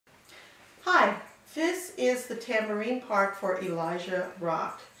Hi, this is the tambourine part for Elijah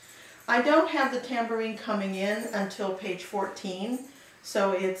Rock. I don't have the tambourine coming in until page 14,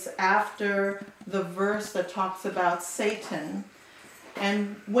 so it's after the verse that talks about Satan.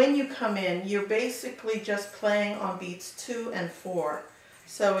 And when you come in, you're basically just playing on beats 2 and 4.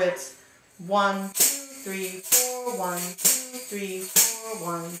 So it's 1, 2, 3, 4, 1, 2, 3, 4,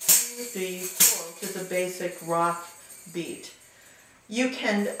 1, 2, 3, 4, which is a basic rock beat. You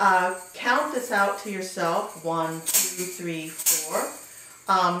can count this out to yourself, 1, 2, 3,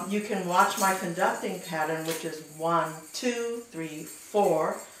 4. You can watch my conducting pattern, which is 1, 2, 3,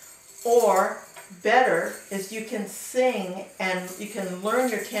 4. Or better is you can sing and you can learn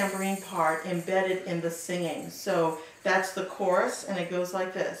your tambourine part embedded in the singing. So that's the chorus, and it goes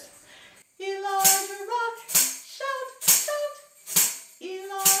like this. Elijah Rock, shout, shout.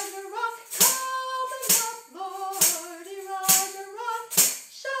 Elijah Rock, coming up, Lord. Elijah Rock,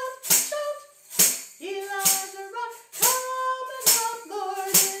 shout, shout. Elijah Rock, coming up,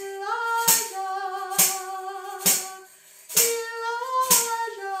 Lord. Elijah,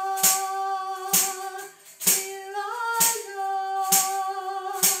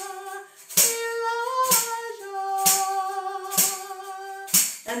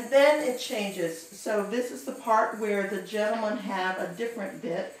 and then it changes. So this is the part where the gentlemen have a different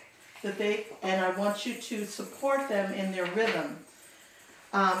bit that and I want you to support them in their rhythm.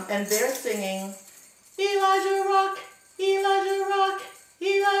 And they're singing, Elijah Rock, Elijah Rock,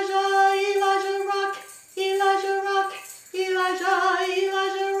 Elijah, Elijah Rock, Elijah Rock, Elijah,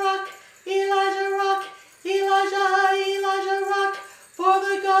 Elijah Rock, Elijah Rock, Elijah, Elijah Rock, for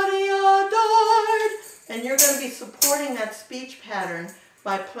the God he adored. And you're going to be supporting that speech pattern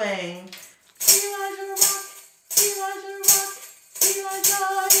by playing Elijah Rock, Elijah Rock, Elijah,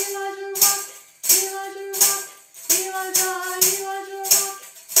 Elijah Rock, Elijah Rock, Elijah, Elijah Rock,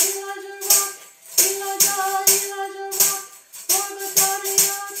 Elijah Rock, Elijah, Elijah Rock, for the God he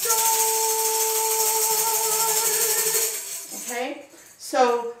adored. Okay,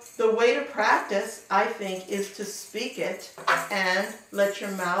 so the way to practice, I think, is to speak it and let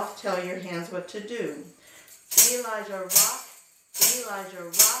your mouth tell your hands what to do. Elijah Rock, Elijah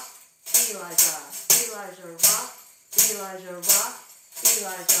Rock, Elijah, Elijah Rock, Elijah Rock,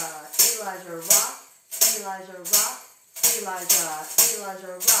 Elijah, Elijah Rock, Elijah Rock, Elijah,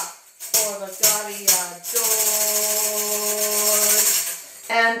 Elijah Rock, for the God he adored.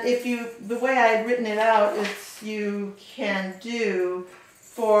 And if you, the way I had written it out is you can do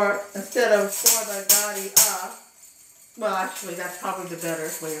instead of for the God he well actually that's probably the better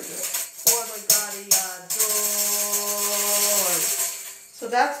way of it. For the God he adored. So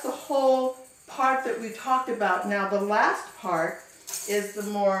that's the whole part that we talked about. Now the last part is the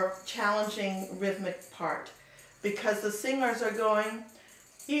more challenging rhythmic part, because the singers are going,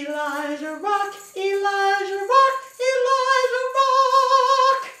 Elijah Rock, Elijah Rock, Elijah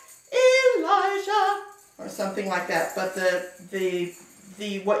Rock, Elijah, or something like that. But the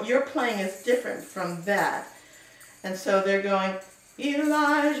what you're playing is different from that. And so they're going,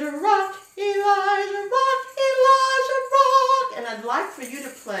 Elijah Rock, Elijah Rock, Elijah Rock. And I'd like for you to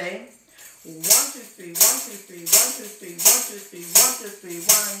play 1, 2, 3, 1, 2, 3, 1, 2, 3, 1, 2, 3, 1, 2, 3, 1,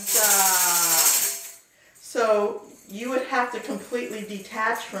 da. So you would have to completely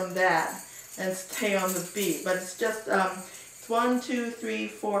detach from that and stay on the beat. But it's just 1, 2, 3,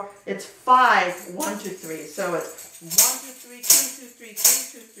 4. It's 5, 1, 2, 3. So it's 1, 2, 3, 2, 2, 3,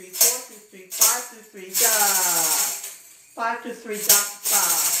 3, 2, 3, 4, 2, 3, 5, 2, 3, da. 5, 2, 3, da, ba.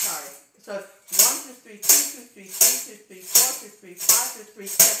 Sorry. So it's 1, 2, 3, 2, 2, 3, 3, 2, 3, 4, 2, 3, 5, 2, 3,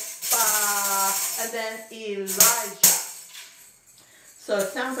 6, ba. And then Elijah. So it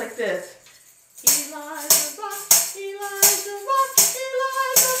sounds like this. Elijah Rock, Elijah Rock,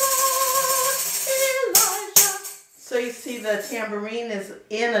 Elijah Rock, Elijah. So you see the tambourine is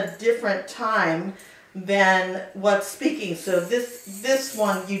in a different time than what's speaking. So this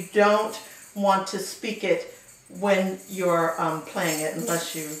one you don't want to speak it when you're playing it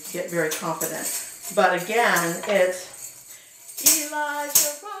unless you get very confident. But again, it's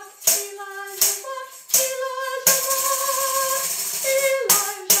Elijah Rock, Elijah Rock, Elijah Rock,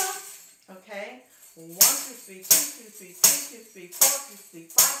 Elijah. Okay? 1, 2, 3, 2, 2, 3, 3, 2, 3, 4, 2, 3,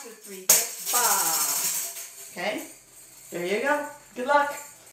 5, 2, 3, 6, 5. Okay? There you go. Good luck.